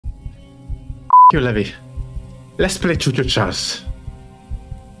You, Levy. Let's play Choo Choo Charles.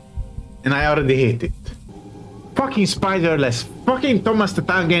 And I already hate it. Fucking spiderless. Fucking Thomas the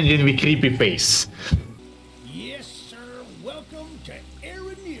Tank Engine with creepy face. Yes, sir. Welcome to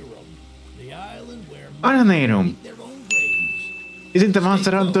ARACHNOPHOBIC, the island where ARACHNOPHOBIC. their own graves. Isn't the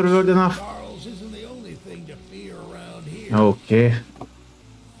Monster Hunter good enough? Charles isn't the only thing to fear around here. Okay.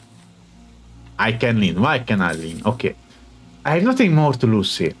 I can lean. Why can I lean? Okay. I have nothing more to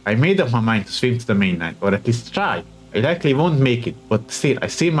lose here. I made up my mind to swim to the mainland, or at least try. I likely won't make it, but still, I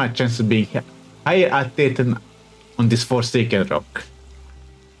see my chance of being higher altitude on this forsaken rock.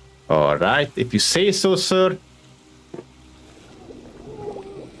 Alright, if you say so, sir.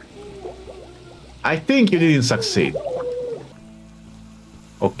 I think you didn't succeed.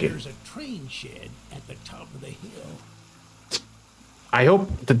 Okay. There's a train shed at the top of the hill. I hope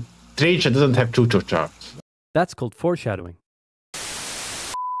the train shed doesn't have Choo Choo Charles. That's called foreshadowing.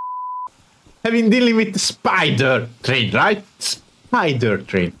 I've been dealing with the spider train, right? Spider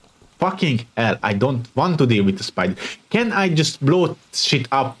train. Fucking hell, I don't want to deal with the spider. Can I just blow shit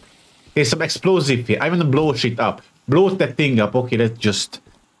up? There's some explosive here. I want to blow shit up. Blow that thing up. Okay, let's just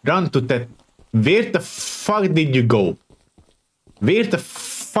run to that. Where the fuck did you go? Where the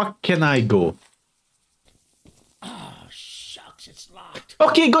fuck can I go? Oh, shucks, it's locked.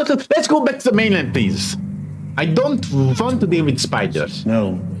 Okay, good. Let's go back to the mainland, please. I don't want to deal with spiders.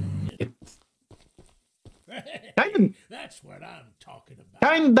 No. That's what I'm talking about.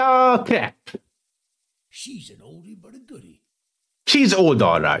 Kinda crap. She's an oldie but a goodie. She's old,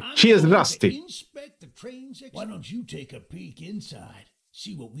 alright. She is rusty. Inspect the train's Why don't you take a peek inside?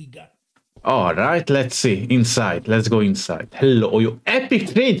 See what we got. Alright, let's see. Inside. Let's go inside. Hello, you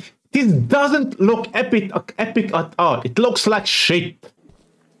epic train. This doesn't look epic at all. It looks like shit.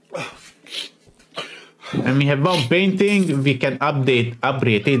 And we have one painting. We can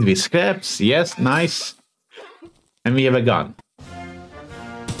upgrade it with scraps. Yes, nice. And we have a gun.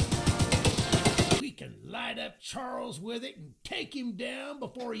 We can light up Charles with it and take him down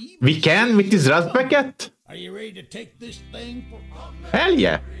before he even... We can with this rust bucket? Are you ready to take this thing for... Hell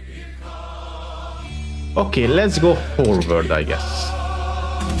yeah. Okay, let's go forward, I guess.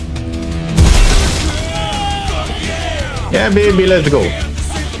 Yeah, baby, let's go.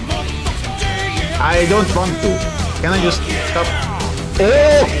 I don't want to. Can I just stop?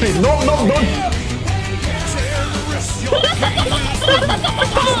 Oh, no, no, don't.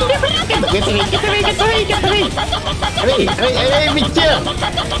 Get away. Hey, with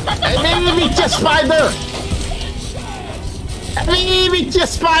you, spider. Hey, with you,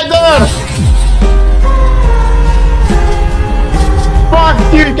 spider. Fuck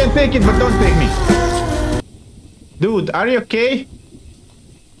you can take it, but don't take me. Dude, are you okay?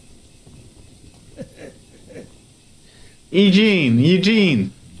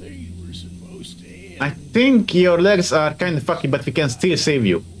 Eugene. I think your legs are kind of fucky, but we can still save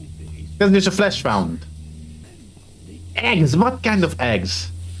you. Because there's a flesh found. Eggs? What kind of eggs?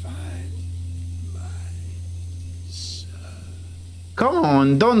 Come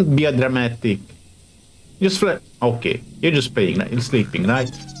on, don't be a dramatic. Just flesh. Okay, you're just playing, right? You're sleeping,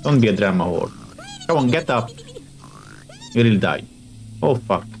 right? Don't be a drama whore. Come on, get up. You will die. Oh,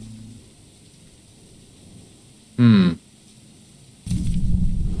 fuck.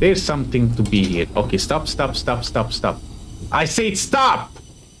 There's something to be here. Okay, stop. I said stop!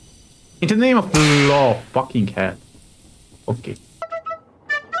 In the name of the law, fucking hell. Okay.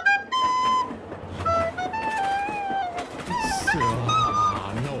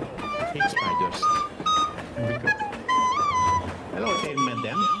 No. I hate spiders. Hello there,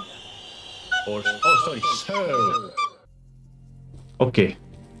 madam. Or, oh, sorry, sir. Okay.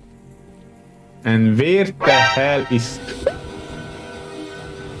 And where the hell is...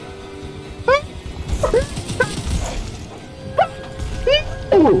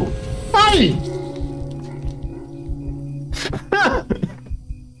 Oh! Hi!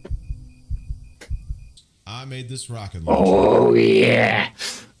 I made this rocket launcher. Oh yeah!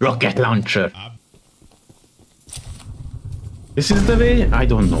 Rocket launcher! This is the way? I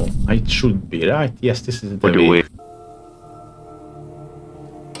don't know. It should be, right? Yes, this is the way.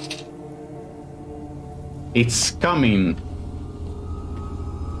 It's coming.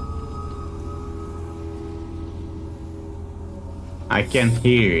 I can't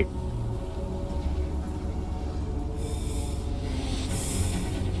hear it.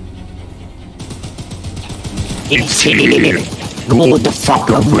 It's him. Go the fuck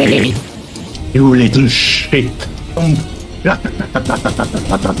away. You little shit.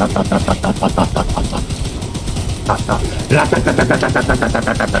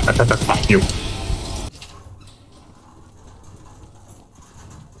 Fuck you.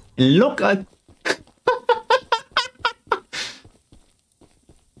 Look at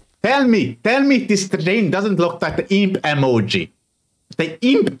Tell me this train doesn't look like the imp emoji. The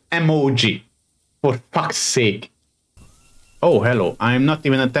imp emoji. For fuck's sake. Oh, hello. I'm not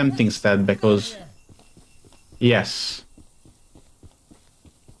even attempting that because... Yes.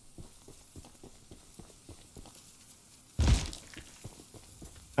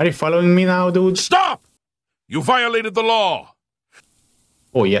 Are you following me now, dude? Stop! You violated the law!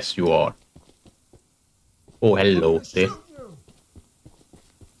 Oh, yes, you are. Oh, hello there.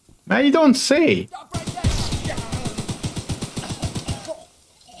 I don't say.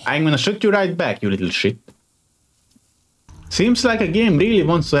 I'm gonna shoot you right back, you little shit. Seems like a game really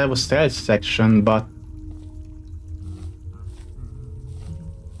wants to have a stealth section, but...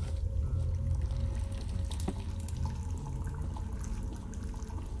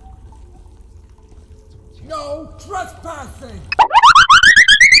 No trespassing!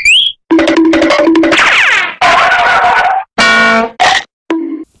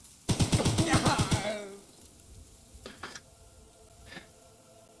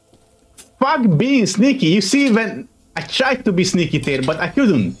 Fuck being sneaky. You see, when I tried to be sneaky there, but I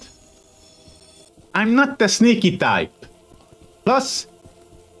couldn't. I'm not the sneaky type. Plus,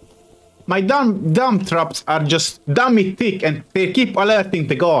 my dumb traps are just dummy thick and they keep alerting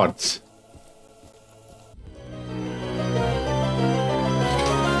the guards.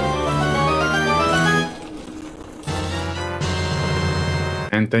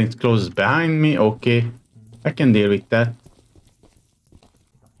 And then it closes behind me. Okay, I can deal with that.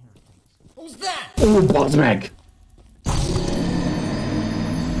 Who's that? Oh, Bosmag!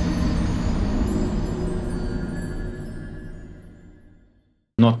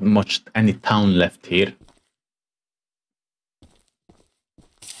 Not much any town left here.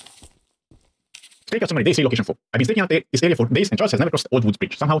 Take out so many days location for. I've been staking out this area for days and Charles has never crossed the old woods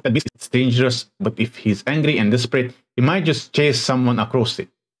bridge. Somehow that beast is dangerous, but if he's angry and desperate, he might just chase someone across it.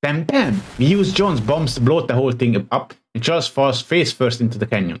 Then bam! We use John's bombs to blow the whole thing up and Charles falls face first into the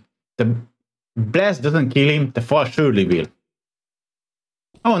canyon. The blast doesn't kill him, the fall surely will.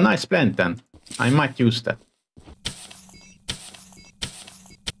 Oh, nice plan then. I might use that.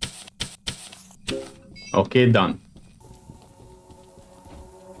 Okay, done.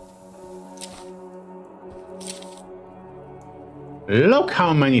 Look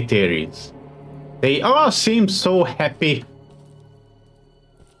how many there is. They all seem so happy.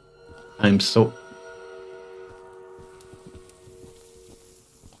 I'm so...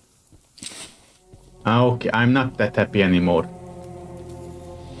 Okay, I'm not that happy anymore.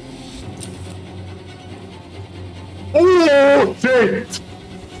 Oh, shit!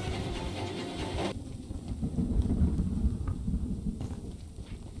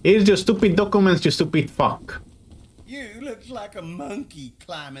 Here's your stupid documents, you stupid fuck. You look like a monkey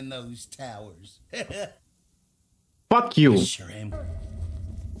climbing those towers. Fuck you. Sure am.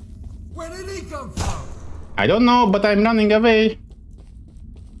 Where did he come from? I don't know, but I'm running away.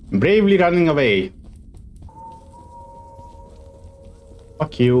 Bravely running away.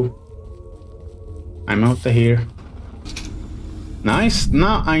 Fuck you. I'm out of here. Nice.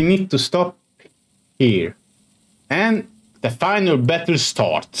 Now I need to stop here. And the final battle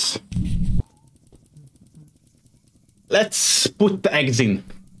starts. Let's put the eggs in.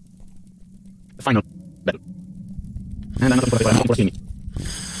 The final battle. And I'm not going to me.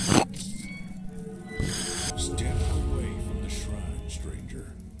 Step away from the shrine,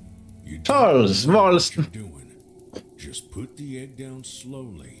 stranger. You Charles, Walls. what you're doing. Just put the egg down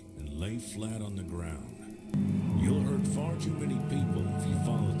slowly and lay flat on the ground. You'll hurt far too many people if you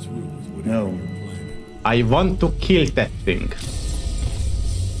follow through with whatever you're planning. I want to kill that thing.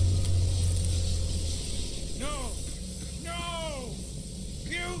 No! No!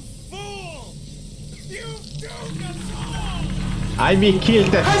 You fool! You doomed us all! I will kill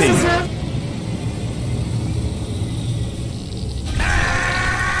that thing.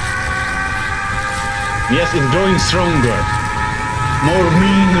 Yes, it's growing stronger. More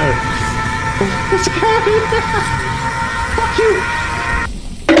meaner. It's scary. Fuck you.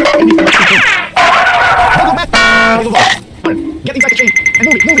 Get inside the train and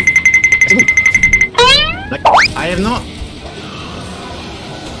move it. Let's move. Like, I have no...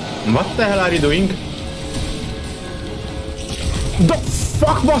 What the hell are you doing? The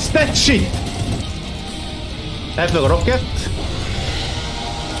fuck was that shit? I have a rocket.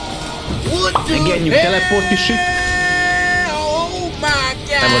 Again, you teleport your shit. Oh my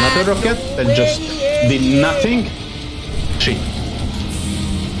god! I have another rocket that just did nothing. Shit.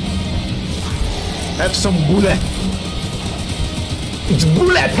 Have some bullet. It's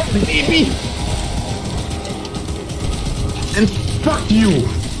bullet, baby! And fuck you!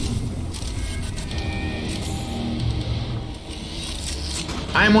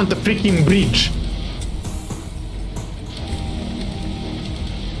 I'm on the freaking bridge.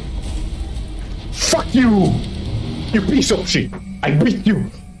 Fuck you! You piece of shit! I beat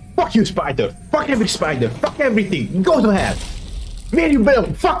you! Fuck you, spider! Fuck every spider! Fuck everything! Go to hell! Where you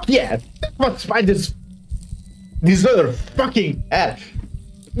belong? Fuck yeah! That's what spiders deserve! Fucking hell!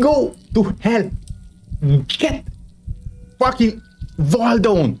 Go to hell! Get fucking wall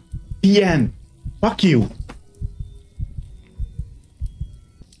down! The end! Fuck you!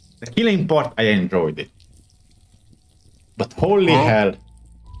 The killing part, I enjoyed it. But holy hell.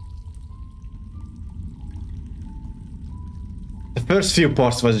 The first few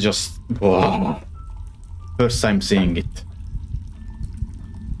parts was just... Whoa. First time seeing it.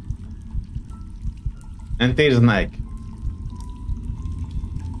 And there's Nike.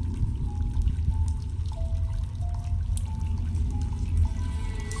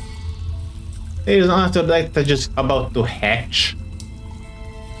 There's another that just about to hatch.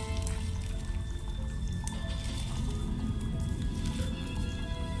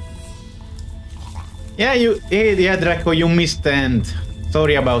 Yeah, Draco, you missed the end.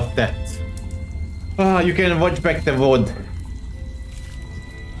 Sorry about that. You can watch back the VOD.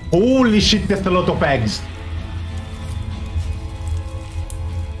 Holy shit, that's a lot of eggs.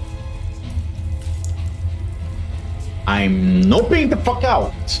 I'm noping the fuck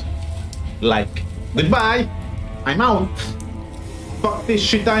out. Like, goodbye. I'm out. Fuck this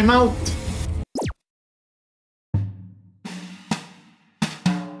shit, I'm out.